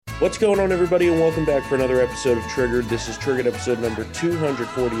What's going on, everybody, and welcome back for another episode of Triggered. This is Triggered episode number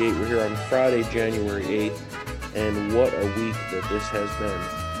 248. We're here on Friday, January 8th, and what a week that this has been.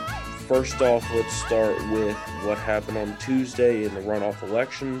 First off, let's start with what happened on Tuesday in the runoff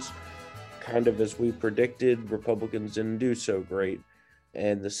elections. Kind of as we predicted, Republicans didn't do so great,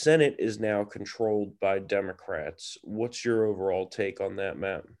 and the Senate is now controlled by Democrats. What's your overall take on that,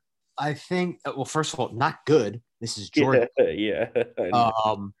 Matt? I think, well, first of all, not good. This is Georgia. Yeah.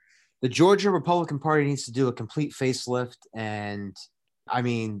 The Georgia Republican Party needs to do a complete facelift. And I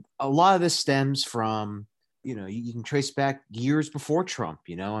mean, a lot of this stems from, you can trace back years before Trump,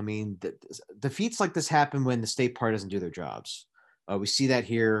 I mean, defeats like this happen when the state party doesn't do their jobs. We see that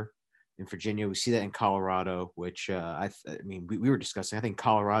here in Virginia. We see that in Colorado, which we were discussing. I think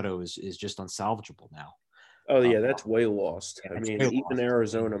Colorado is just unsalvageable now. Oh, yeah, that's way lost. Yeah, I mean, even lost.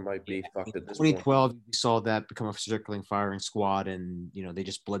 Arizona might be fucked at this point. 2012, we saw that become a circling firing squad, and, they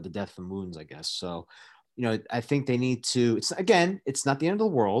just bled to death from wounds, I guess. So, I think they need to, it's not the end of the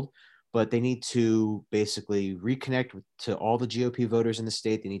world, but they need to basically reconnect to all the GOP voters in the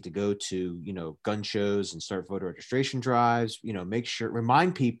state. They need to go to, gun shows and start voter registration drives,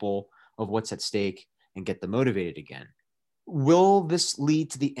 remind people of what's at stake and get them motivated again. Will this lead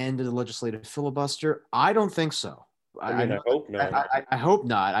to the end of the legislative filibuster? I don't think so. I hope not. I hope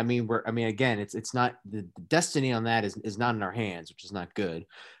not. Again, it's not the destiny on that is not in our hands, which is not good.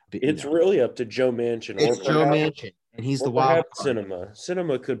 But, it's really up to Joe Manchin. It's Joe Manchin, and he's the wild card.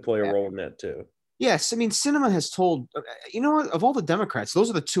 Sinema could play a role in that too. Yes, I mean, Sinema has told, of all the Democrats, those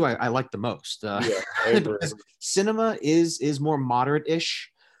are the two I like the most. Sinema is more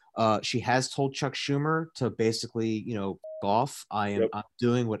moderate-ish. She has told Chuck Schumer to basically, off. I'm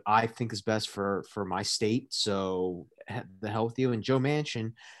doing what I think is best for my state. So the hell with you. And Joe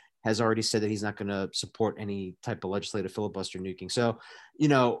Manchin has already said that he's not going to support any type of legislative filibuster nuking. So,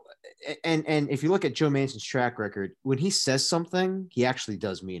 and if you look at Joe Manchin's track record, when he says something, he actually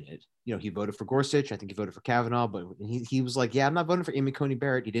does mean it. He voted for Gorsuch. I think he voted for Kavanaugh, but he was like, yeah, I'm not voting for Amy Coney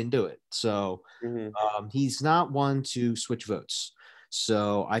Barrett. He didn't do it. So he's not one to switch votes.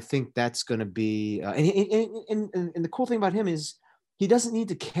 So I think that's going to be, and the cool thing about him is he doesn't need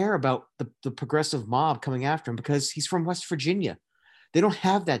to care about the progressive mob coming after him because he's from West Virginia. They don't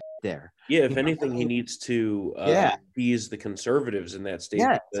have that there. Yeah, if anything, he needs to appease the conservatives in that state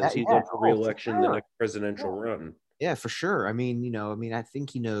because he's up for re-election in the next presidential run. Yeah, for sure. I mean, I think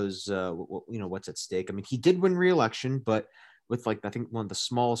he knows, what's at stake. I mean, he did win re-election, but with I think one of the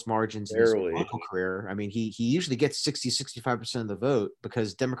smallest margins in his political career. I mean, he usually gets 60-65% of the vote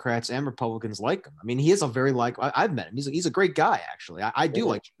because Democrats and Republicans like him. I mean, he is a very I've met him. He's a great guy, actually. I do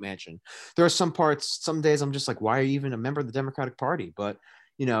like Joe Manchin. There are some days I'm just like, why are you even a member of the Democratic Party? But,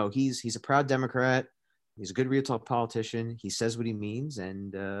 he's a proud Democrat. He's a good real talk politician. He says what he means.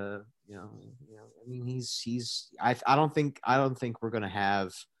 And, I mean, I don't think we're going to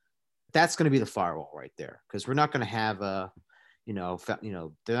have, that's going to be the firewall right there. Cause we're not going to have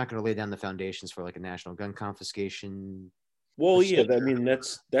they're not going to lay down the foundations for a national gun confiscation. Well, yeah, I mean,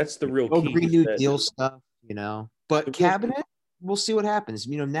 that's the real key. Green New Deal stuff, but cabinet, we'll see what happens.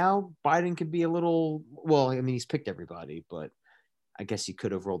 Now Biden could be a little, he's picked everybody, but I guess he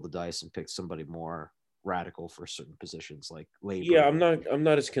could have rolled the dice and picked somebody more radical for certain positions like labor. Yeah, I'm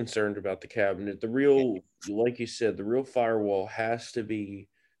not as concerned about the cabinet. The real, like you said, the real firewall has to be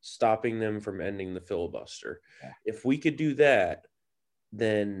stopping them from ending the filibuster. Yeah. If we could do that,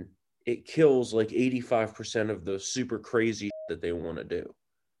 then it kills 85% of the super crazy that they want to do.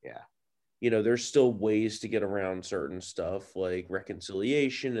 Yeah. There's still ways to get around certain stuff like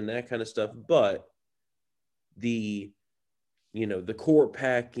reconciliation and that kind of stuff, but the court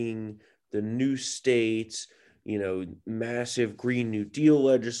packing, the new states, massive Green New Deal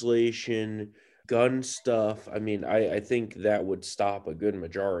legislation, gun stuff. I mean, I think that would stop a good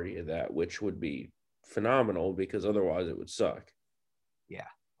majority of that, which would be phenomenal because otherwise it would suck. Yeah.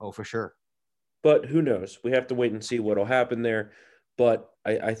 Oh, for sure. But who knows? We have to wait and see what'll happen there. But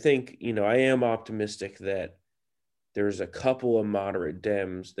I think, I am optimistic that there's a couple of moderate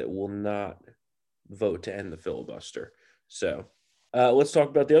Dems that will not vote to end the filibuster. So let's talk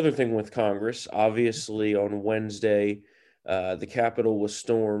about the other thing with Congress. Obviously, on Wednesday, the Capitol was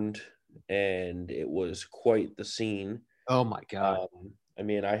stormed, and it was quite the scene. Oh my God! I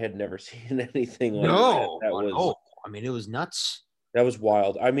mean, I had never seen anything like that. It was nuts. That was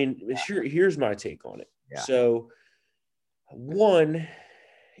wild. I mean, here's my take on it. Yeah. So, one,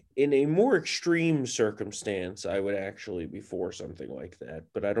 in a more extreme circumstance, I would actually be for something like that,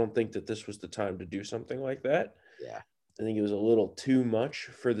 but I don't think that this was the time to do something like that. Yeah. I think it was a little too much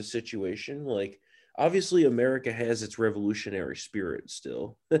for the situation. obviously America has its revolutionary spirit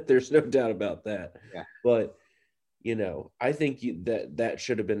still. There's no doubt about that. Yeah. But I think that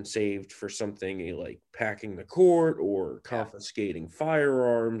should have been saved for something like packing the court or confiscating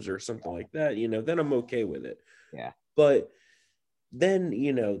firearms or something like that. Then I'm okay with it. Yeah. But then,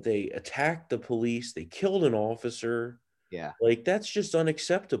 they attacked the police. They killed an officer. Yeah. Like, that's just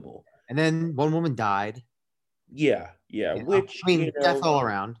unacceptable. And then one woman died. Yeah. Which, death all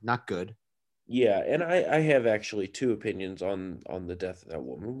around, not good. Yeah, and I have actually two opinions on the death of that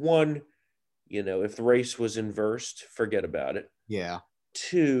woman. One, if the race was inversed, forget about it. Yeah.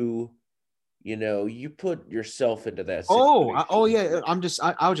 Two, you put yourself into that situation. Yeah.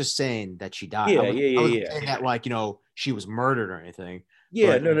 I was just saying that she died. Yeah, I wasn't saying that she was murdered or anything.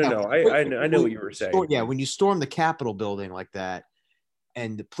 Yeah, no. I know what you were saying. When you storm the Capitol building like that,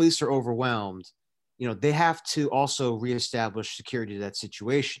 and the police are overwhelmed, they have to also reestablish security to that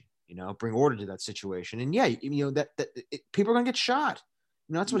situation. Bring order to that situation. And people are gonna get shot.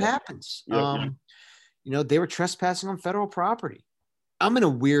 That's what happens. Yep. They were trespassing on federal property. I'm in a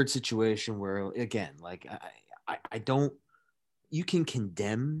weird situation where, again, like I don't. You can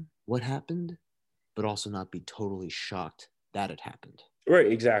condemn what happened, but also not be totally shocked that it happened. Right.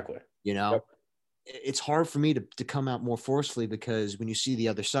 Exactly. Yep. It's hard for me to come out more forcefully because when you see the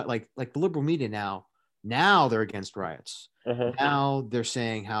other side, like the liberal media now they're against riots. Uh-huh. Now they're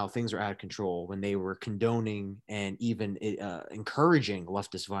saying how things are out of control when they were condoning and even encouraging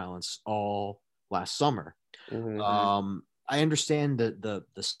leftist violence all last summer. Mm-hmm. I understand that the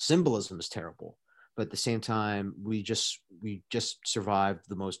symbolism is terrible, but at the same time, we just survived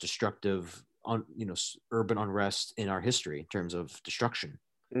the most destructive, urban unrest in our history in terms of destruction.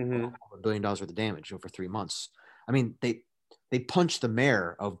 Mm-hmm. $1 billion worth of damage over 3 months. I mean, they punched the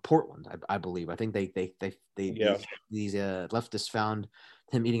mayor of Portland, I believe. I think these leftists found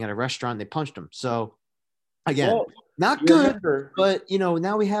him eating at a restaurant. They punched him. So again, not good. But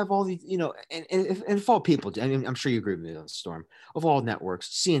now we have all these, and if all people, I mean, I'm sure you agree with me on Storm. Of all networks,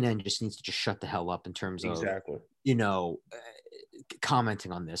 CNN just needs to just shut the hell up in terms of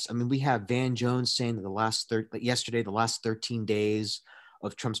commenting on this. I mean, we have Van Jones saying that yesterday, the last 13 days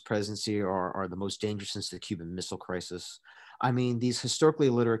of Trump's presidency are the most dangerous since the Cuban Missile Crisis. I mean, these historically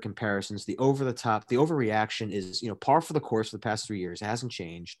illiterate comparisons, the over-the-top, the overreaction is, par for the course for the past 3 years. It hasn't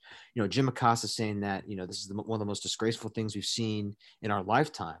changed. Jim Acosta saying that, this is one of the most disgraceful things we've seen in our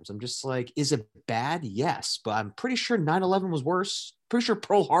lifetimes. I'm just like, is it bad? Yes, but I'm pretty sure 9/11 was worse. Pretty sure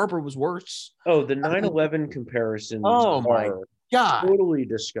Pearl Harbor was worse. Oh, the 9/11 comparisons. Oh my God, totally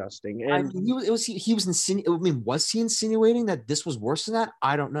disgusting. And was he insinuating that this was worse than that?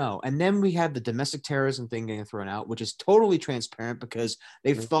 I don't know. And then we had the domestic terrorism thing getting thrown out, which is totally transparent because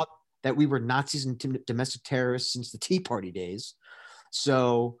they've thought that we were Nazis and domestic terrorists since the Tea Party days.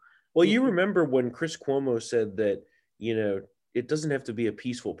 So, well, you remember when Chris Cuomo said that, it doesn't have to be a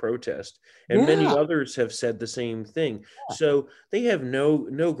peaceful protest, and many others have said the same thing. Yeah. So they have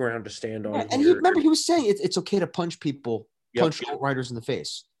no ground to stand on. And he was saying it's okay to punch people. Punch alt-righters in the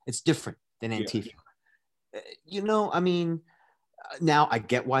face. It's different than Antifa. Yeah. I mean, now I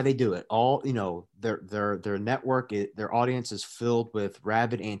get why they do it. All their network, their audience is filled with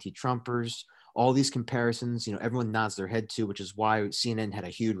rabid anti-Trumpers. All these comparisons, everyone nods their head to, which is why CNN had a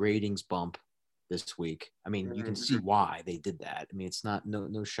huge ratings bump this week. I mean, you can see why they did that. I mean, it's not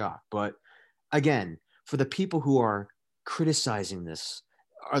no shock. But again, for the people who are criticizing this,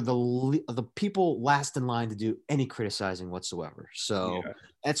 are the people last in line to do any criticizing whatsoever. So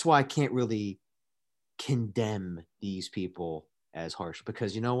that's why I can't really condemn these people as harsh,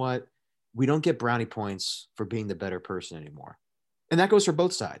 because you know what? We don't get brownie points for being the better person anymore. And that goes for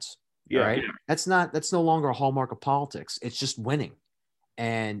both sides. Yeah. Right. That's no longer a hallmark of politics. It's just winning.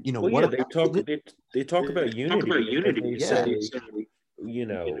 And they talk about unity.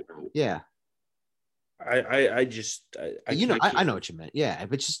 Yeah. I know what you meant. Yeah,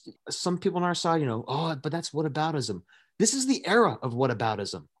 but just some people on our side, but that's whataboutism. This is the era of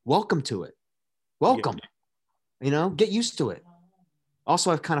whataboutism. Welcome to it. Welcome. Yeah. Get used to it. Also,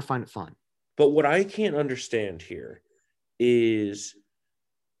 I kind of find it fun. But what I can't understand here is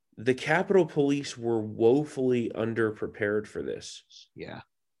the Capitol Police were woefully underprepared for this. Yeah.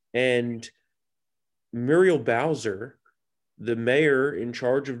 And Muriel Bowser, the mayor in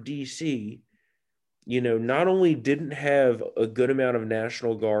charge of DC, not only didn't have a good amount of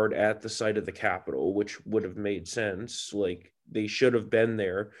National Guard at the site of the Capitol, which would have made sense, like they should have been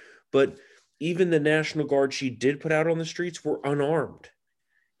there, but even the National Guard she did put out on the streets were unarmed.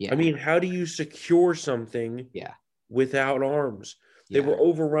 Yeah. I mean, how do you secure something without arms? They were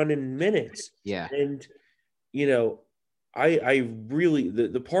overrun in minutes. Yeah. And, I really,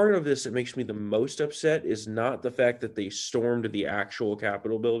 the part of this that makes me the most upset is not the fact that they stormed the actual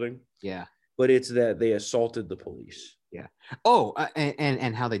Capitol building, Yeah. but it's that they assaulted the police. Yeah. Oh,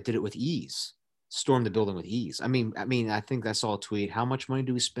 and how they did it with ease. Stormed the building with ease. I think I saw a tweet. How much money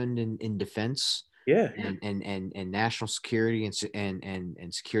do we spend in defense Yeah. and national security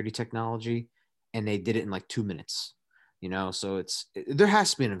and security technology? And they did it in like 2 minutes. So there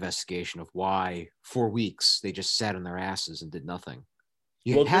has to be an investigation of why 4 weeks they just sat on their asses and did nothing.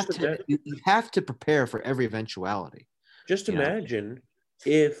 You Well, have to prepare for every eventuality. just imagine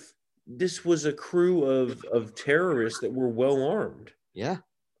if this was a crew of terrorists that were well armed. Yeah.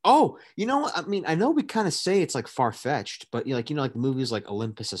 Oh, you know what? I mean, I know we kind of say it's like far-fetched, but like the movies like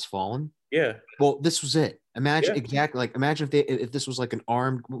Olympus Has Fallen. Yeah. Well, this was it. Imagine imagine if this was like an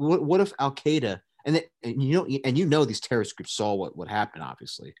armed. What if Al Qaeda and these terrorist groups saw what happened,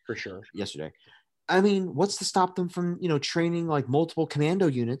 obviously, For sure. yesterday. I mean, what's to stop them from training like multiple commando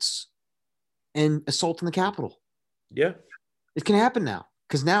units and assaulting the Capitol? Yeah. It can happen now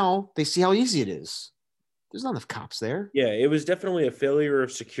because now they see how easy it is. There's not enough cops there. Yeah, it was definitely a failure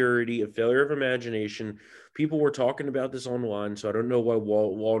of security, a failure of imagination. People were talking about this online, so I don't know why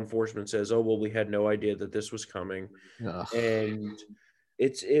law enforcement says, "Oh, well, we had no idea that this was coming," and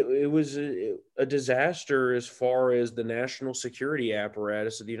it was a disaster as far as the national security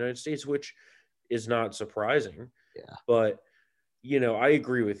apparatus of the United States, which is not surprising. Yeah, but I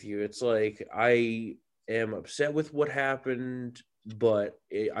agree with you. It's like I am upset with what happened, but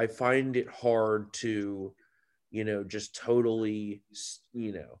I find it hard to just totally,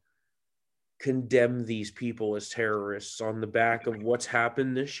 condemn these people as terrorists on the back of what's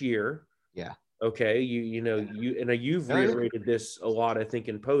happened this year. Yeah. Okay. You've reiterated this a lot, I think,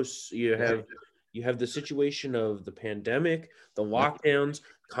 in posts. You have the situation of the pandemic, the lockdowns,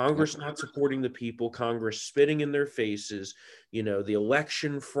 Congress not supporting the people, Congress spitting in their faces, the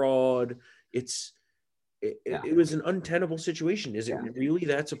election fraud. It was an untenable situation. Is it really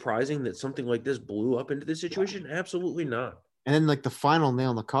that surprising that something like this blew up into this situation? Absolutely not. And then like the final nail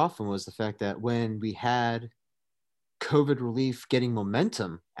in the coffin was the fact that when we had COVID relief getting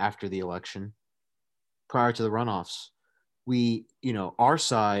momentum after the election, prior to the runoffs, our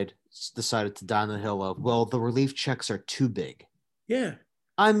side decided to die on the hill of, well, the relief checks are too big. Yeah.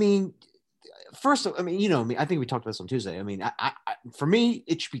 I mean, first, I mean, I think we talked about this on Tuesday. I mean, I for me,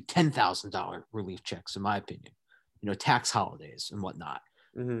 it should be $10,000 relief checks, in my opinion. Tax holidays and whatnot,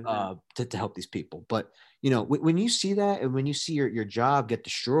 to help these people. But when you see that, and when you see your job get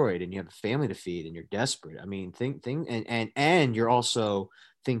destroyed, and you have a family to feed, and you're desperate, I mean, and you're also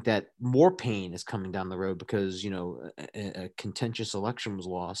think that more pain is coming down the road because a contentious election was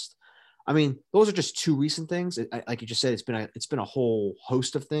lost. I mean, those are just two recent things. Like you just said, it's been a whole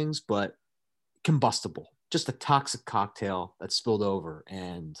host of things, but combustible, just a toxic cocktail that spilled over.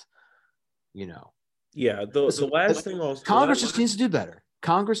 And the last thing Congress just needs to do better.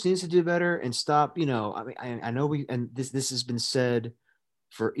 Congress needs to do better and stop. I mean, I know this has been said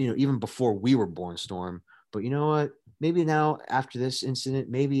for even before we were born, Storm. But you know what? Maybe now after this incident,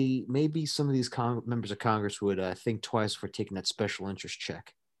 maybe some of these members of Congress would think twice for taking that special interest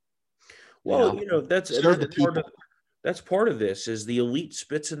check. Well, that's part of this is the elite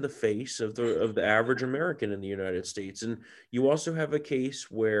spits in the face of the average American in the United States. And you also have a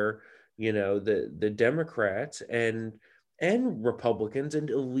case where, the Democrats and Republicans and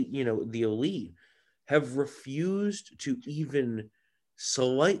elite, the elite have refused to even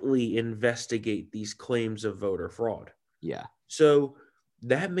slightly investigate these claims of voter fraud. Yeah. So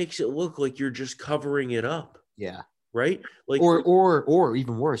that makes it look like you're just covering it up. Yeah. Right. Like, or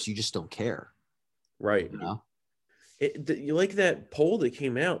even worse, you just don't care. Right. You like that poll that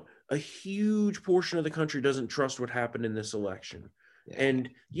came out, a huge portion of the country doesn't trust what happened in this election. Yeah. And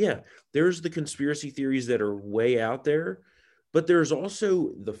there's the conspiracy theories that are way out there, but there's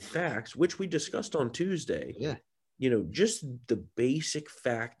also the facts, which we discussed on Tuesday. Yeah. Just the basic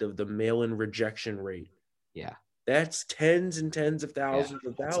fact of the mail-in rejection rate. Yeah. That's tens and tens of thousands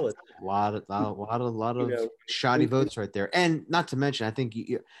of ballots. A lot of shoddy votes right there. And not to mention, I think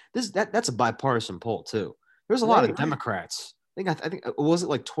that's a bipartisan poll too. There's a lot of Democrats. I think was it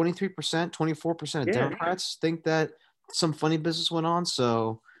like 23%, 24% of Democrats think that some funny business went on.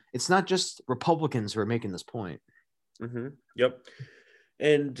 So it's not just Republicans who are making this point. Mm-hmm. Yep.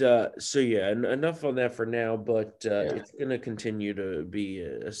 And enough on that for now, but it's going to continue to be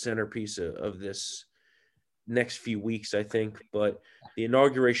a centerpiece of this next few weeks, I think. But the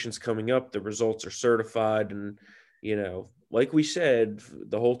inauguration's coming up, the results are certified, and like we said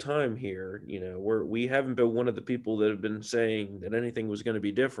the whole time here, we haven't been one of the people that have been saying that anything was going to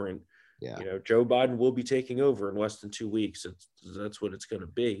be different. Yeah. You know, Joe Biden will be taking over in less than 2 weeks. That's what it's going to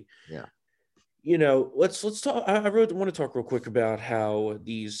be. Yeah. You know, let's talk. I really want to talk real quick about how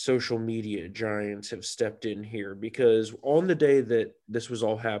these social media giants have stepped in here, because on the day that this was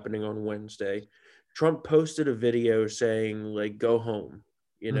all happening on Wednesday, Trump posted a video saying, like, go home,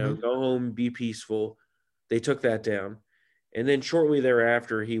 you know, go home, be peaceful. They took that down. And then shortly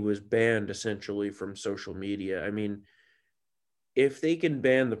thereafter, he was banned essentially from social media. I mean, if they can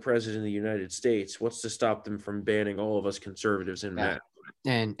ban the president of the United States, what's to stop them from banning all of us conservatives in Yeah. mass?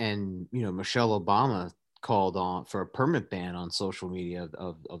 And you know, Michelle Obama called on for a permanent ban on social media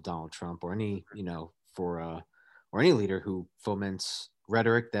of Donald Trump, or any, you know, or any leader who foments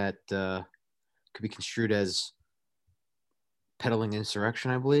rhetoric that could be construed as peddling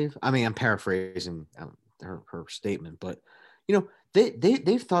insurrection, I believe. I mean, I'm paraphrasing her statement, but you know,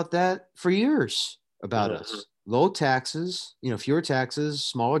 they've thought that for years about us. Low taxes, you know, fewer taxes,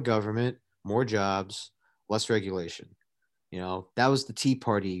 smaller government, more jobs, less regulation. You know, that was the Tea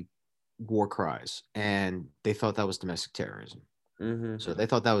Party war cries, and they thought that was domestic terrorism. So they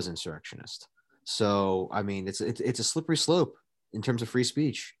thought that was insurrectionist. So I mean, it's a slippery slope in terms of free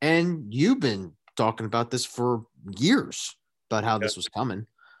speech. And you've been talking about this for years about how this was coming.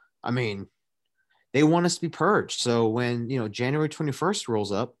 I mean, they want us to be purged. So when, you know, January 21st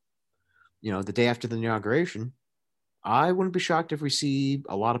rolls up, you know, the day after the inauguration, I wouldn't be shocked if we see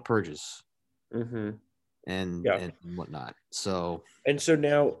a lot of purges and whatnot. So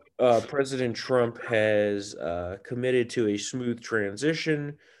now President Trump has committed to a smooth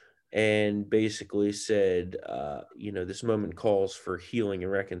transition, and basically said, you know, this moment calls for healing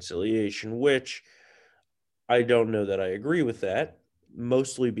and reconciliation, which I don't know that I agree with that,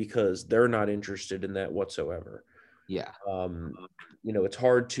 mostly because they're not interested in that whatsoever. yeah, You know, it's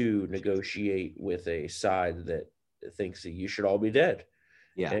hard to negotiate with a side that thinks that you should all be dead.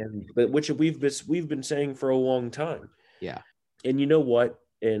 yeah, But which we've been saying for a long time. yeah, And you know what?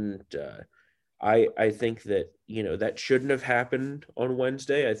 And I think that, you know, that shouldn't have happened on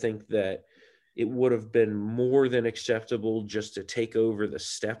Wednesday. I think that it would have been more than acceptable just to take over the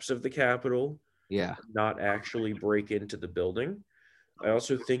steps of the Capitol, yeah, not actually break into the building. I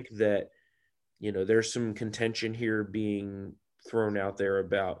also think that, you know, there's some contention here being thrown out there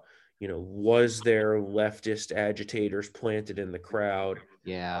about, you know, was there leftist agitators planted in the crowd?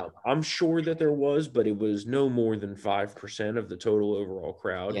 yeah. I'm sure that there was, but it was no more than 5% of the total overall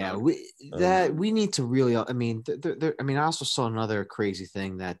crowd. Yeah, we need to really. I mean, I mean, I also saw another crazy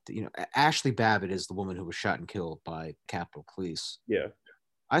thing that, you know, Ashley Babbitt is the woman who was shot and killed by Capitol Police. Yeah.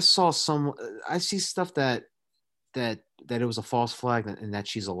 I see stuff that it was a false flag and that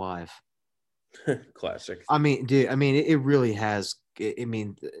she's alive. Classic. I mean, dude, I mean, it really has. I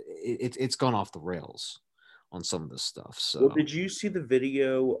mean, it's gone off the rails on some of this stuff. So, Well, did you see the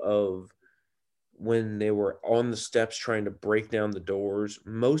video of when they were on the steps trying to break down the doors?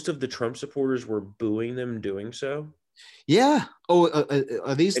 Most of the Trump supporters were booing them doing so. yeah. Oh,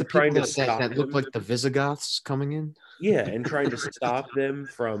 are these And the people trying to that look them. like the Visigoths coming in? Yeah, and trying to stop them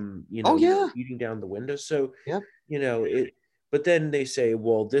from, you Oh know, yeah. beating down the windows. So, Yep. you know, but then they say,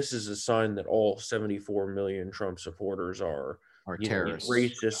 well, this is a sign that all 74 million Trump supporters are, you know, Terrorists.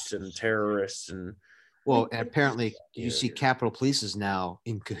 racists and terrorists. And well, and apparently you see Capitol Police is now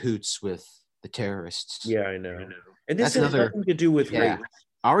in cahoots with the terrorists. Yeah, I know. And this That's has nothing to do with race.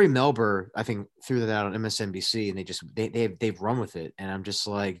 Ari Melber, I think, threw that out on MSNBC, and they've run with it. And I'm just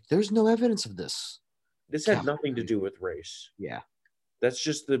like, there's no evidence of this. This had nothing to do with race. Yeah. That's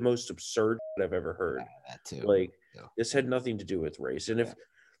just the most absurd I've ever heard. Yeah, that too. Like, this had nothing to do with race. And if,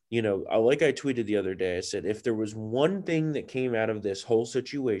 you know, like I tweeted the other day, I said, if there was one thing that came out of this whole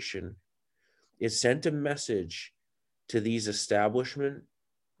situation, it sent a message to these establishment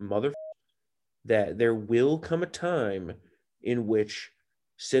mother that there will come a time in which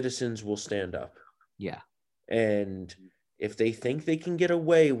citizens will stand up. Yeah. And if they think they can get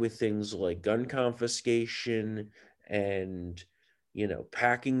away with things like gun confiscation and, you know,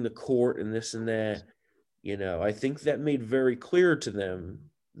 packing the court and this and that, you know, I think that made very clear to them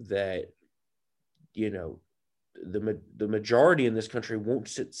that, you know, the majority in this country won't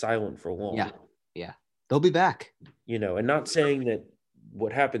sit silent for long. Yeah. Yeah. They'll be back. You know, and not saying that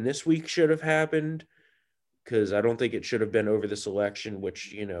what happened this week should have happened, because I don't think it should have been over this election,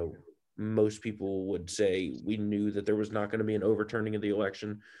 which, you know, most people would say we knew that there was not going to be an overturning of the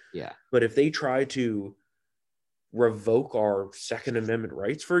election. Yeah. But if they try to revoke our Second Amendment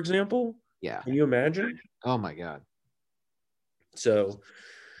rights, for example, can you imagine? Oh my God. So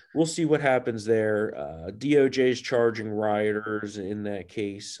we'll see what happens there. DOJ is charging rioters in that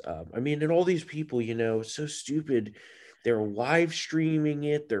case. I mean, and all these people, you know, so stupid. they're live streaming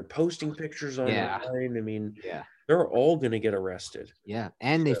it. They're posting pictures online. I mean, yeah, they're all going to get arrested. yeah,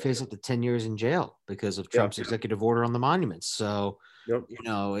 and they face up to 10 years in jail because of Yeah. Trump's executive order on the monuments. So, Yep. you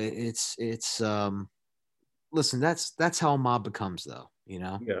know, listen, that's how a mob becomes, though. You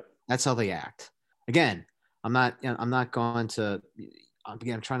know, Yeah. that's how they act. Again, I'm not going to.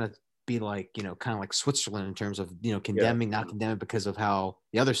 Again, I'm trying to be like, you know, kind of like Switzerland in terms of, you know, condemning, not condemning because of how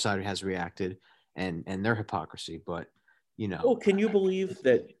the other side has reacted and their hypocrisy. But, you know, Well, can you believe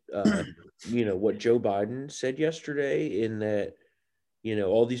that? You know what Joe Biden said yesterday, in that, you know,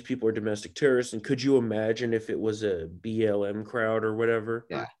 all these people are domestic terrorists, and could you imagine if it was a BLM crowd or whatever?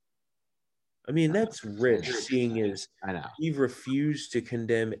 yeah. I mean, that's rich, seeing as I know. he refused to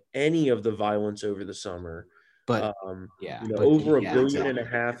condemn any of the violence over the summer. But You know, over $1.5 billion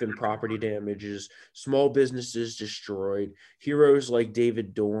in property damages, small businesses destroyed, heroes like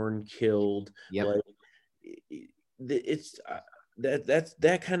David Dorn killed. Yep. Like, it's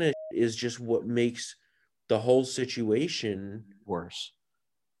that kind of is just what makes the whole situation worse.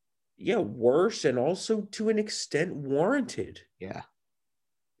 Yeah, worse, and also to an extent warranted. Yeah.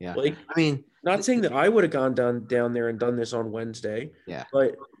 Yeah. Like, I mean, not saying that I would have gone down there and done this on Wednesday. Yeah.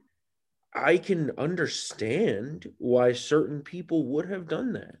 But I can understand why certain people would have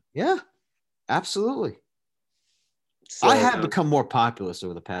done that. Yeah, absolutely. So, I have become more populist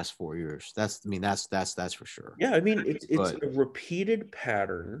over the past 4 years. That's for sure. Yeah, I mean, it's a repeated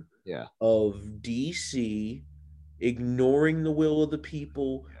pattern of DC ignoring the will of the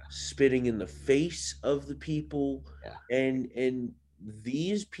people, spitting in the face of the people, and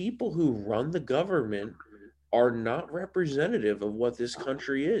these people who run the government are not representative of what this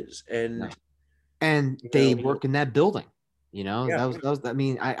country is. And they work in that building, you know. That was I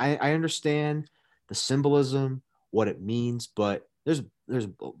mean, I understand the symbolism, what it means, but there's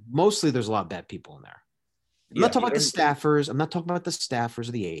mostly a lot of bad people in there. I'm not talking about the staffers. I'm not talking about the staffers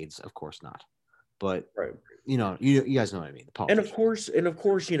or the aides, of course not. But you know, you guys know what I mean. And of course,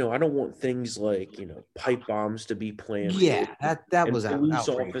 you know, I don't want things like, you know, pipe bombs to be planted. Yeah, that was police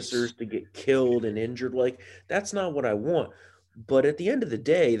officers to get killed and injured. Like, that's not what I want. But at the end of the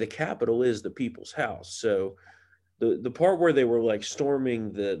day, the Capitol is the people's house. So the part where they were like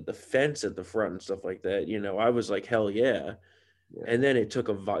storming the fence at the front and stuff like that, you know, I was like, hell yeah. And then it took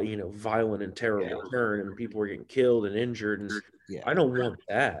a violent and terrible turn, and people were getting killed and injured, and I don't want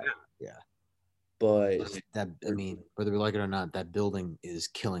that. Yeah. But that, I mean, whether we like it or not, that building is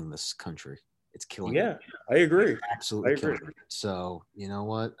killing this country. It's killing. Yeah, I agree. Absolutely killing it. So you know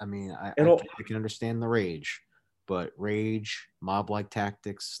what? I mean, I can understand the rage, but rage, mob-like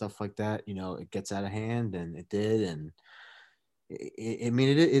tactics, stuff like that, you know, it gets out of hand, and it did, and I mean,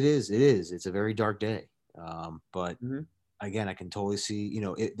 it is. It's a very dark day. But again, I can totally see, you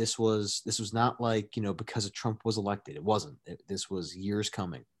know, this was not like, you know, because of Trump was elected. It wasn't. This was years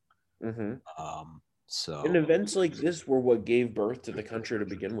coming. So, and events like this were what gave birth to the country to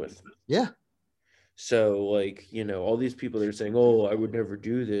begin with. Yeah. So, like, you know, all these people that are saying, "Oh, I would never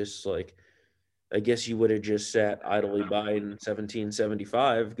do this," like, I guess you would have just sat idly by in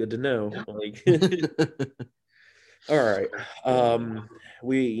 1775. Good to know. Like, all right.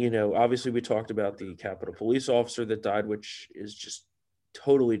 We, you know, obviously we talked about the Capitol Police officer that died, which is just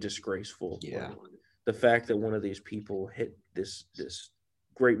totally disgraceful. Yeah. Like, the fact that one of these people hit this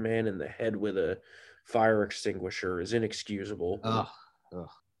great man in the head with a fire extinguisher is inexcusable.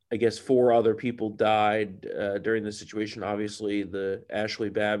 I guess 4 other people died during the situation. Obviously, the Ashley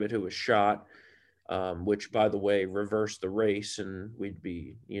Babbitt, who was shot, which, by the way, reversed the race, and we'd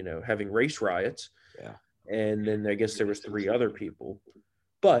be, you know, having race riots. Yeah. And then I guess there was 3 other people.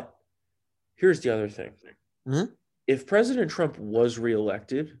 But here's the other thing. If President Trump was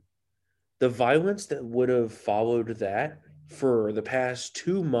reelected, the violence that would have followed that for the past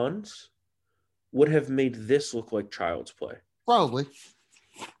 2 months would have made this look like child's play. Probably.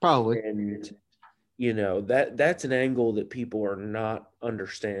 And, you know, that's an angle that people are not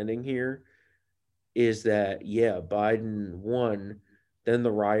understanding here, is that, yeah, Biden won, then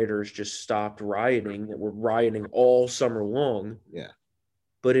the rioters just stopped rioting, that were rioting all summer long. Yeah.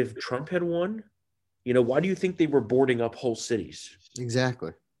 But if Trump had won, you know, why do you think they were boarding up whole cities?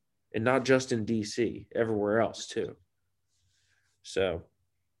 Exactly. And not just in DC, everywhere else too. So,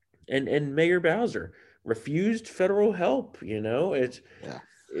 and Mayor Bowser refused federal help, you know.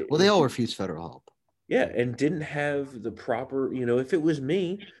 Well, they all refused federal help. Yeah, and didn't have the proper, you know, if it was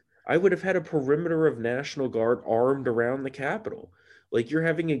me, I would have had a perimeter of National Guard armed around the Capitol. Like, you're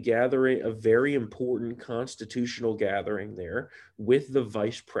having a gathering, a very important constitutional gathering there with the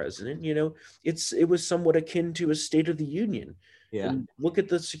vice president, you know, it was somewhat akin to a State of the Union. Yeah. And look at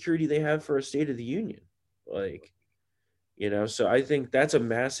the security they have for a State of the Union. Like, So I think that's a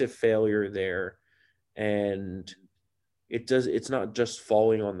massive failure there. And it's not just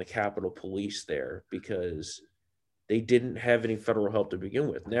falling on the Capitol Police there, because they didn't have any federal help to begin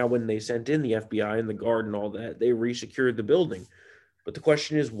with. Now, when they sent in the FBI and the guard and all that, they resecured the building. But the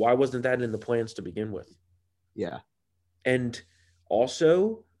question is, why wasn't that in the plans to begin with? Yeah. And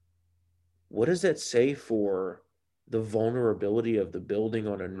also, what does that say for the vulnerability of the building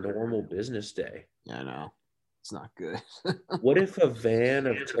on a normal business day? Yeah, I know. It's not good. What if a van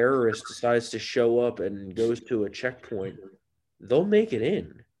of terrorists decides to show up and goes to a checkpoint? They'll make it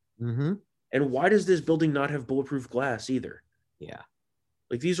in. Mm-hmm. And why does this building not have bulletproof glass either? Yeah.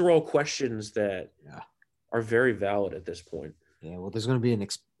 Like, these are all questions that are very valid at this point. Yeah, well, there's going to be an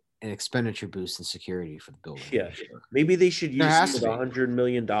expenditure boost in security for the building. Yeah, sure. Maybe they should use the $100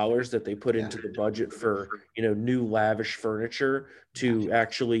 million that they put into the budget for new lavish furniture to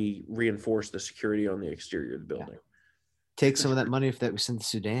actually reinforce the security on the exterior of the building. Take some of that money if that was sent to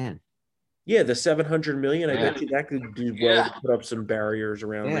Sudan. Yeah, the $700 million. I bet you that could do well to put up some barriers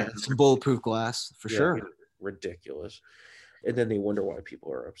around there. Some bulletproof glass for sure. Ridiculous. And then they wonder why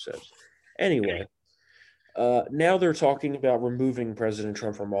people are upset. Anyway. Now they're talking about removing President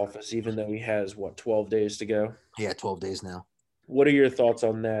Trump from office, even though he has, 12 days to go? Yeah, 12 days now. What are your thoughts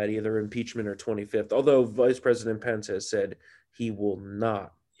on that, either impeachment or 25th? Although Vice President Pence has said he will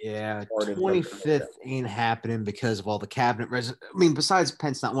not. Yeah, 25th ain't happening because of all the cabinet besides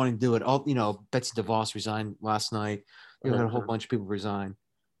Pence not wanting to do it, Betsy DeVos resigned last night. You had a whole bunch of people resign.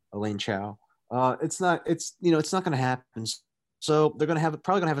 Elaine Chao. It's not going to happen. So they're probably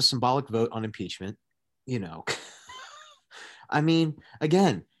going to have a symbolic vote on impeachment. I mean,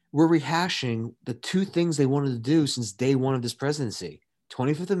 again, we're rehashing the two things they wanted to do since day one of this presidency.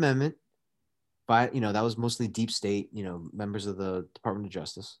 25th Amendment, that was mostly deep state, members of the Department of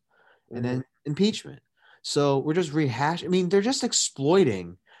Justice, and then impeachment. So we're just rehashing. I mean, they're just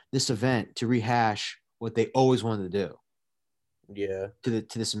exploiting this event to rehash what they always wanted to do. Yeah. To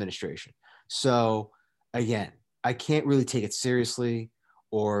this administration. So again, I can't really take it seriously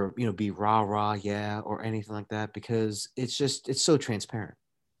or, be rah, or anything like that, because it's so transparent.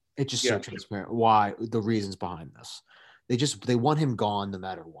 It's just so transparent why the reasons behind this. They want him gone no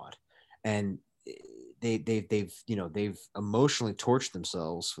matter what. And they've emotionally tortured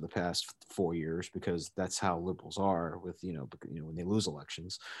themselves for the past 4 years, because that's how liberals are with, when they lose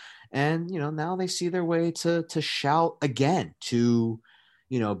elections. And, now they see their way to shout again, to,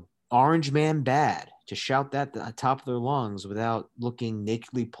 orange man bad, to shout that at the top of their lungs without looking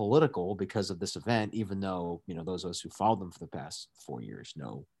nakedly political because of this event, even though, those of us who followed them for the past 4 years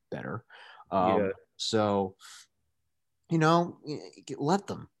know better. So, let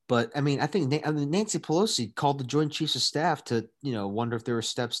them. But I mean, I think Nancy Pelosi called the Joint Chiefs of Staff to, wonder if there were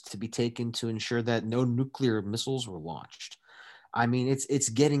steps to be taken to ensure that no nuclear missiles were launched. I mean,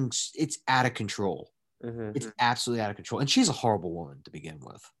 it's out of control. Mm-hmm. It's absolutely out of control. And she's a horrible woman to begin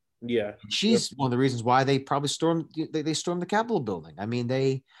with. Yeah. She's one of the reasons why they probably stormed the Capitol building. I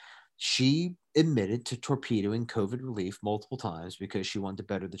mean, she admitted to torpedoing COVID relief multiple times because she wanted to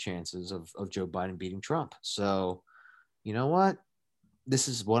better the chances of Joe Biden beating Trump. So, you know what? This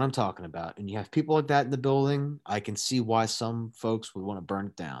is what I'm talking about. And you have people like that in the building. I can see why some folks would want to burn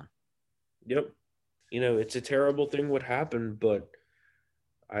it down. Yep. It's a terrible thing what happened, but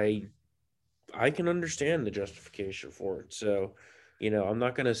I can understand the justification for it. So, I'm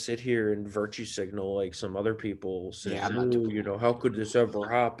not going to sit here and virtue signal like some other people say, how could this ever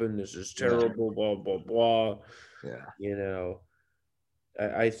happen? This is terrible, blah, blah, blah. Yeah.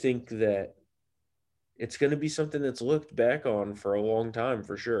 I think that it's going to be something that's looked back on for a long time,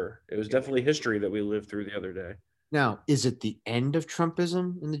 for sure. It was definitely history that we lived through the other day. Now, is it the end of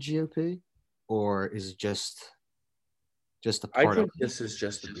Trumpism in the GOP, or is it just a part of it? I think this is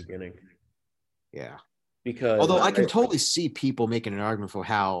just the beginning. Yeah. Because although I can totally see people making an argument for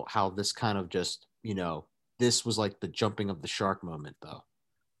how this kind of just, this was like the jumping of the shark moment, though.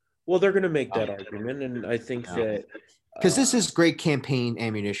 Well, they're going to make that argument, and I think that because this is great campaign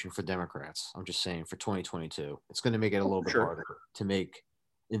ammunition for Democrats. I'm just saying, for 2022, it's going to make it a little bit harder to make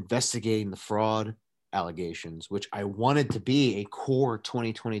investigating the fraud allegations, which I wanted to be a core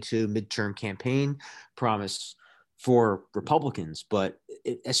 2022 midterm campaign promise for Republicans, but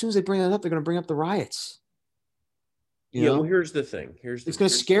as soon as they bring that up, they're going to bring up the riots. Well, here's the thing. It's going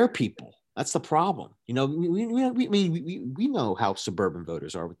to scare people. That's the problem. We know how suburban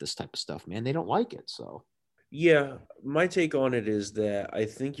voters are with this type of stuff, man. They don't like it. So, yeah, my take on it is that I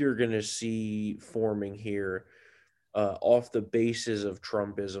think you're going to see forming here, off the basis of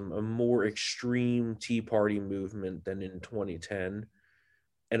Trumpism, a more extreme Tea Party movement than in 2010.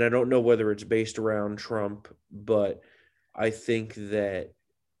 And I don't know whether it's based around Trump, but I think that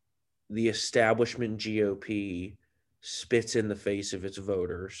the establishment GOP spits in the face of its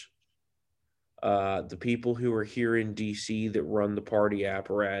voters. The people who are here in DC that run the party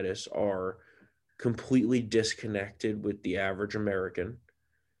apparatus are completely disconnected with the average American.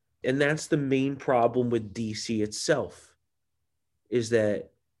 And that's the main problem with DC itself, is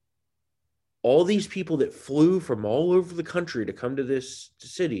that all these people that flew from all over the country to come to this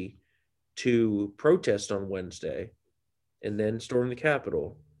city to protest on Wednesday and then storm the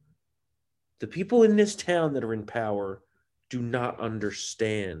Capitol, the people in this town that are in power do not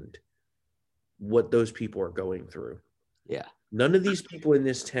understand what those people are going through. Yeah. None of these people in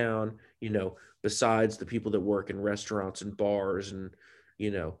this town, besides the people that work in restaurants and bars and,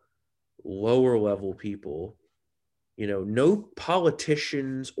 lower level people, no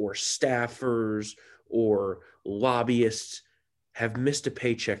politicians or staffers or lobbyists have missed a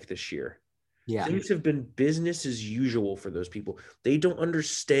paycheck this year. Yeah. Things have been business as usual for those people. They don't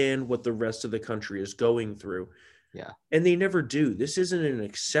understand what the rest of the country is going through. Yeah. And they never do. This isn't an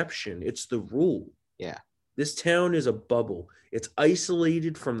exception. It's the rule. Yeah. This town is a bubble. It's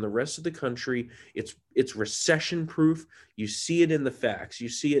isolated from the rest of the country. It's recession proof. You see it in the facts. You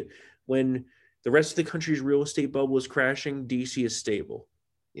see it when the rest of the country's real estate bubble is crashing, DC is stable.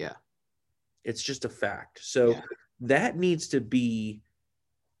 Yeah. It's just a fact. So that needs to be,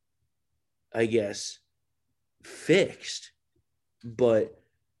 I guess, fixed. But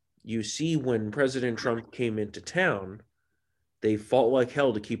you see, when President Trump came into town, they fought like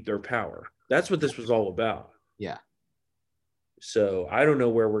hell to keep their power. That's what this was all about. Yeah. So I don't know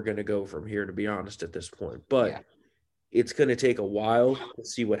where we're going to go from here, to be honest, at this point. But it's going to take a while to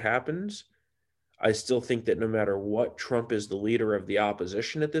see what happens. I still think that no matter what, Trump is the leader of the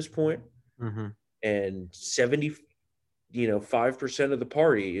opposition at this point. Mm-hmm. And 5% of the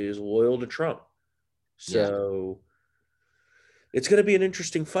party is loyal to Trump. So it's going to be an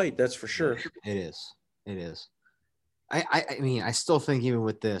interesting fight, that's for sure. It is. It is. I mean, I still think even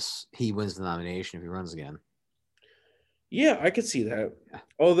with this, he wins the nomination if he runs again. Yeah, I could see that. Yeah.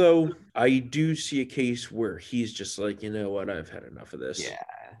 Although I do see a case where he's just like, you know what, I've had enough of this. Yeah.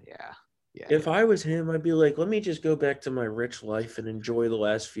 If I was him, I'd be like, let me just go back to my rich life and enjoy the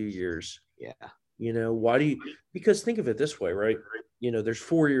last few years. Yeah. Why do you? Because think of it this way, right? There's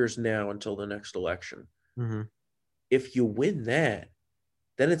 4 years now until the next election. Mm-hmm. If you win that,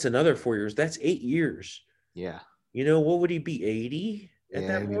 then it's another 4 years. That's 8 years. Yeah. What would he be, 80 at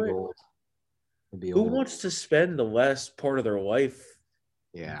that point? Who wants to spend the last part of their life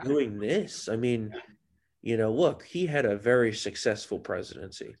doing this? I mean, look, he had a very successful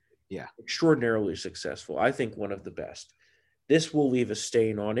presidency. Yeah. Extraordinarily successful. I think one of the best. This will leave a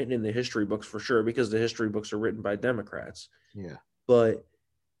stain on it in the history books for sure, because the history books are written by Democrats. Yeah. But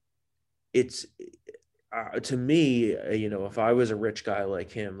it's, to me, if I was a rich guy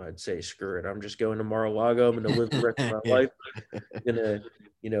like him, I'd say, screw it. I'm just going to Mar-a-Lago. I'm going to live the rest of my life. I'm going to,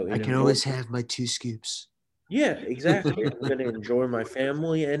 I can always have my 2 scoops. Yeah, exactly. I'm going to enjoy my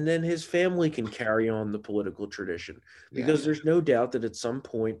family, and then his family can carry on the political tradition, because there's no doubt that at some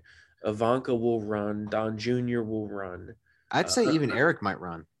point Ivanka will run, Don Jr. will run. I'd say even Eric might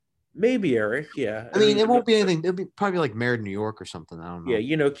run. Maybe Eric, yeah. I mean, it won't be anything. It'll be probably like mayor of New York or something. I don't know.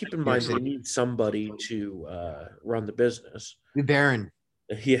 Yeah, keep in mind they need somebody to run the business. Be Barron.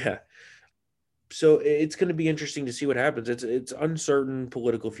 Yeah. So it's going to be interesting to see what happens. It's uncertain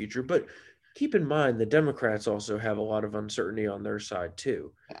political future, but keep in mind the Democrats also have a lot of uncertainty on their side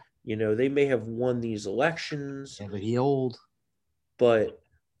too. Yeah. They may have won these elections. Yeah, but he old. But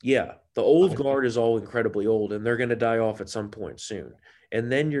yeah, the old guard is all incredibly old, and they're going to die off at some point soon.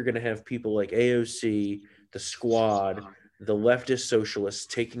 And then you're going to have people like AOC, the Squad, the leftist socialists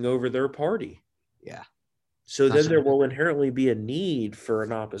taking over their party. Yeah. So then there will inherently be a need for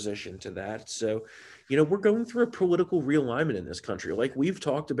an opposition to that. So, we're going through a political realignment in this country, like we've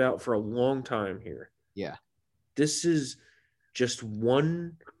talked about for a long time here. Yeah. This is just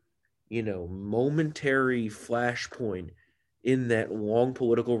one, momentary flashpoint in that long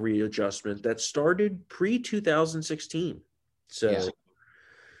political readjustment that started pre-2016. So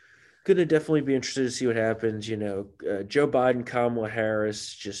going to definitely be interested to see what happens. Joe Biden, Kamala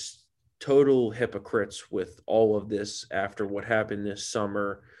Harris, just total hypocrites with all of this after what happened this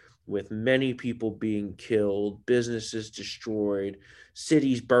summer, with many people being killed, businesses destroyed,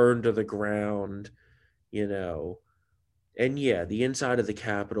 cities burned to the ground, And the inside of the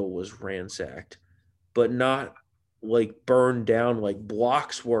Capitol was ransacked, but not like burned down like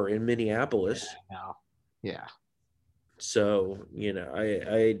blocks were in Minneapolis. Yeah. So,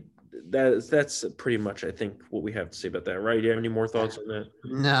 that's pretty much, I think, what we have to say about that, right? Do you have any more thoughts on that?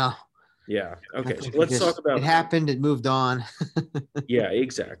 No. Yeah. Okay. So let's talk about it happened. It moved on. Yeah,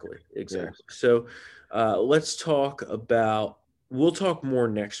 exactly. Yeah. So let's talk about, we'll talk more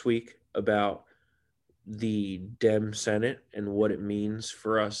next week about the Dem Senate and what it means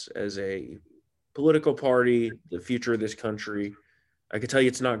for us as a political party, the future of this country. I can tell you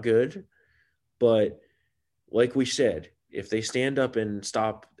it's not good, but like we said, if they stand up and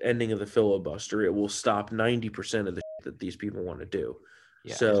stop ending of the filibuster, it will stop 90% of the shit that these people want to do.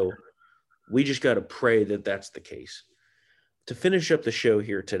 Yeah. So we just got to pray that that's the case. To finish up the show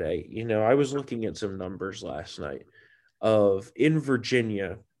here today, I was looking at some numbers last night of in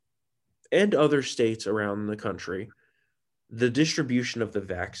Virginia and other states around the country, the distribution of the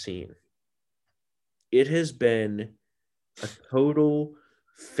vaccine. It has been a total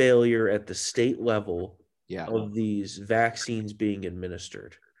failure at the state level of these vaccines being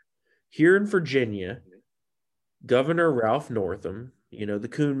administered. Here in Virginia, Governor Ralph Northam, the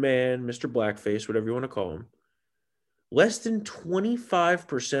Coon Man, Mr. Blackface, whatever you want to call him, less than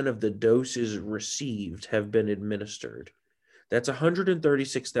 25% of the doses received have been administered. That's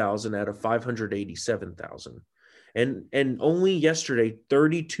 136,000 out of 587,000. And only yesterday,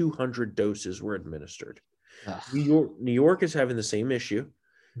 3,200 doses were administered. Ugh. New York is having the same issue.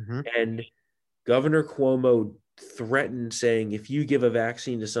 Mm-hmm. And Governor Cuomo threatened, saying if you give a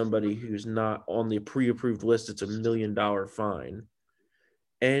vaccine to somebody who's not on the pre-approved list, it's $1 million fine.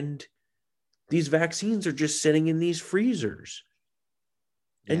 And these vaccines are just sitting in these freezers.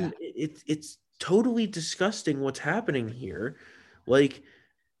 And it's totally disgusting what's happening here. Like,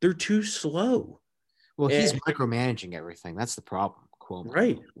 they're too slow. Well, he's micromanaging everything. That's the problem, Cuomo.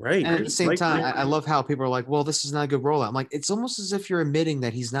 Right. And at the same time, I love how people are like, well, this is not a good rollout. I'm like, it's almost as if you're admitting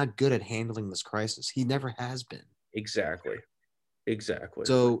that he's not good at handling this crisis. He never has been. Exactly.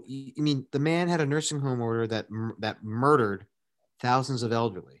 So, I mean, the man had a nursing home order that murdered thousands of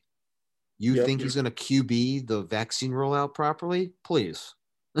elderly. You think he's going to QB the vaccine rollout properly? Please.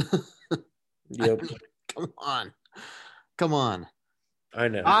 Yep. Come on. I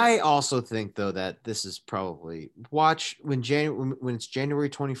know. I also think, though, that this is probably when it's January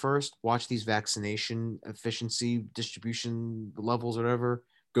 21st, watch these vaccination efficiency distribution levels or whatever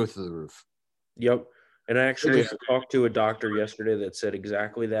go through the roof. Yep. And I actually talked to a doctor yesterday that said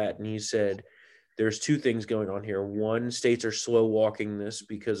exactly that. And he said there's two things going on here. One, states are slow walking this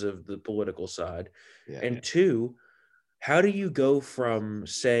because of the political side. Yeah. And two, how do you go from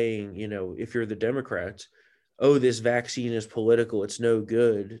saying, if you're the Democrats, oh, this vaccine is political, it's no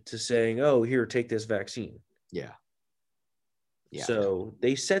good, to saying, oh, here, take this vaccine. Yeah. So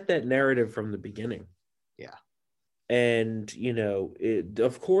they set that narrative from the beginning. Yeah. And,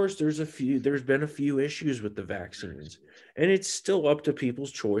 of course, there's been a few issues with the vaccines, and it's still up to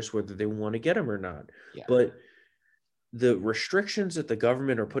people's choice whether they want to get them or not. Yeah. But the restrictions that the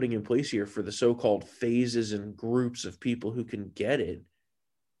government are putting in place here for the so-called phases and groups of people who can get it,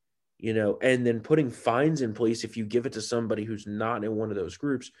 and then putting fines in place if you give it to somebody who's not in one of those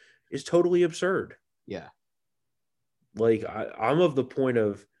groups is totally absurd. Yeah. Like, I'm of the point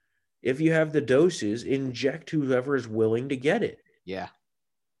of, if you have the doses, inject whoever is willing to get it. Yeah.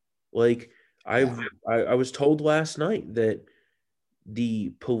 Like, I was told last night that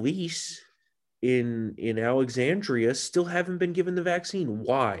the police in Alexandria still haven't been given the vaccine.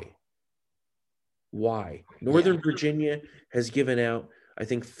 Why? Northern Virginia has given out, I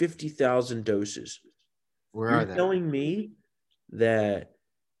think, 50,000 doses. Where are they? You're telling me that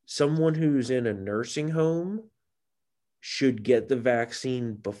someone who's in a nursing home should get the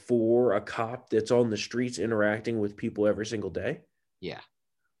vaccine before a cop that's on the streets interacting with people every single day? Yeah.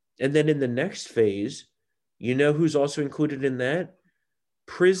 And then in the next phase, who's also included in that?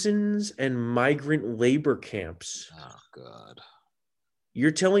 Prisons and migrant labor camps. Oh, God.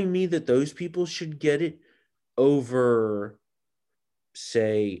 You're telling me that those people should get it over,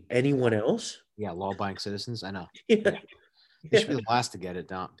 say, anyone else? Yeah, law-abiding citizens. I know. Yeah. They should be the last to get it,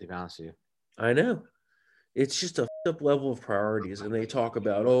 to be honest with you. I know. It's just a up level of priorities. And they talk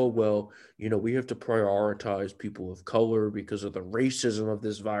about, oh, well, we have to prioritize people of color because of the racism of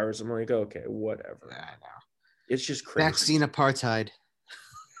this virus. I'm like, okay, whatever. Yeah, I know. It's just crazy. Vaccine apartheid.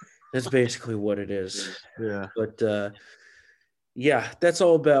 That's basically what it is. Yeah. But, that's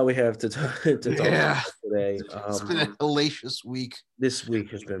all about we have to talk about today. It's been a hellacious week. This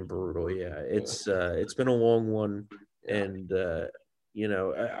week has been brutal. Yeah. It's been a long one. And,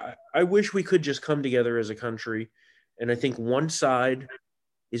 I wish we could just come together as a country. And I think one side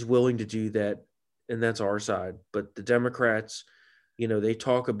is willing to do that, and that's our side. But the Democrats, they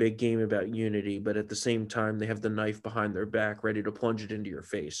talk a big game about unity, but at the same time, they have the knife behind their back ready to plunge it into your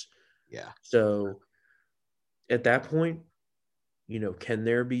face. Yeah. So at that point, can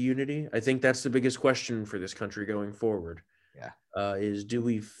there be unity? I think that's the biggest question for this country going forward. Yeah. Is do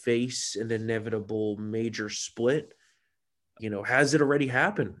we face an inevitable major split? Has it already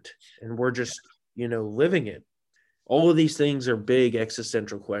happened? And we're just, living it. All of these things are big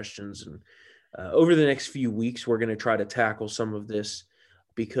existential questions. And over the next few weeks, we're going to try to tackle some of this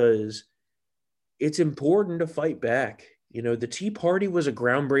because it's important to fight back. The Tea Party was a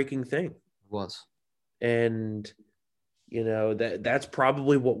groundbreaking thing. It was. And, that's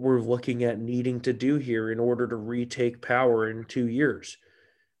probably what we're looking at needing to do here in order to retake power in 2 years.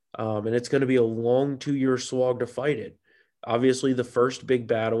 And it's going to be a long 2-year slog to fight it. Obviously, the first big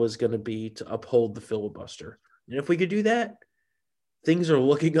battle is going to be to uphold the filibuster. And if we could do that, things are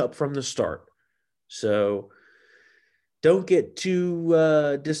looking up from the start. So don't get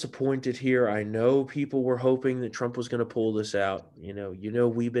too disappointed here. I know people were hoping that Trump was going to pull this out.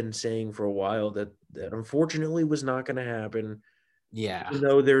 We've been saying for a while that unfortunately was not going to happen. Yeah. Even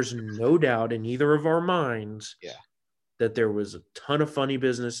though there's no doubt in either of our minds that there was a ton of funny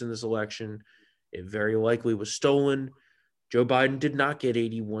business in this election. It very likely was stolen. Joe Biden did not get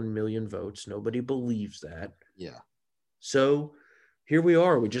 81 million votes. Nobody believes that. Yeah. So here we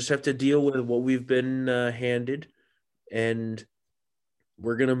are. We just have to deal with what we've been handed. And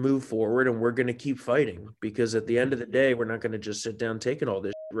we're going to move forward and we're going to keep fighting because at the end of the day, we're not going to just sit down taking all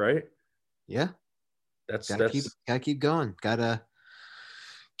this, right? Yeah. Gotta keep going. Gotta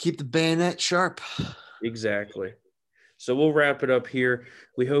keep the bayonet sharp. Exactly. So we'll wrap it up here.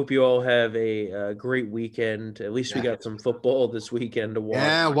 We hope you all have a great weekend. At least we got some football this weekend to watch.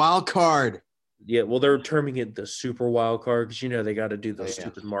 Yeah, wild card. Yeah, well, they're terming it the super wild card because they got to do those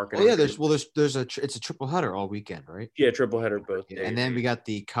stupid marketing. Oh yeah, it's a triple header all weekend, right? Yeah, triple header both days. And then we got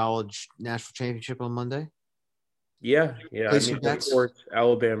the college national championship on Monday. Yeah. Of course,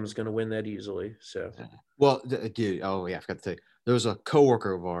 Alabama's going to win that easily. So, well, dude. Oh yeah, I forgot to tell you. There was a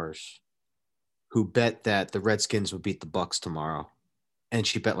coworker of ours who bet that the Redskins would beat the Bucks tomorrow, and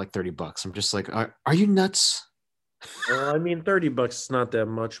she bet like $30. I'm just like, are you nuts? Well, $30 is not that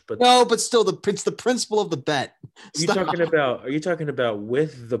much, but no, but still, it's the principle of the bet. Are you talking about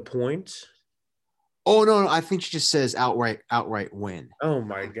with the points? Oh no, I think she just says outright win. Oh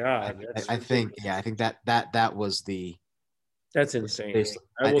my God, I think that was the. That's insane.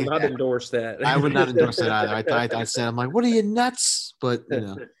 I will not endorse that. I would not endorse that either. I said, I'm like, what are you nuts? But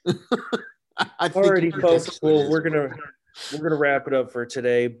Alrighty, folks. Well, we're gonna wrap it up for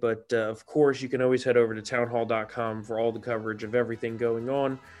today, but of course, you can always head over to townhall.com for all the coverage of everything going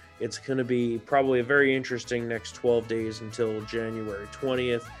on. It's going to be probably a very interesting next 12 days until January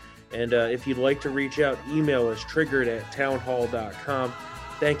 20th. And if you'd like to reach out, email us triggered@townhall.com.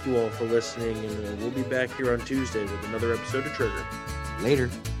 Thank you all for listening, and we'll be back here on Tuesday with another episode of Triggered. Later.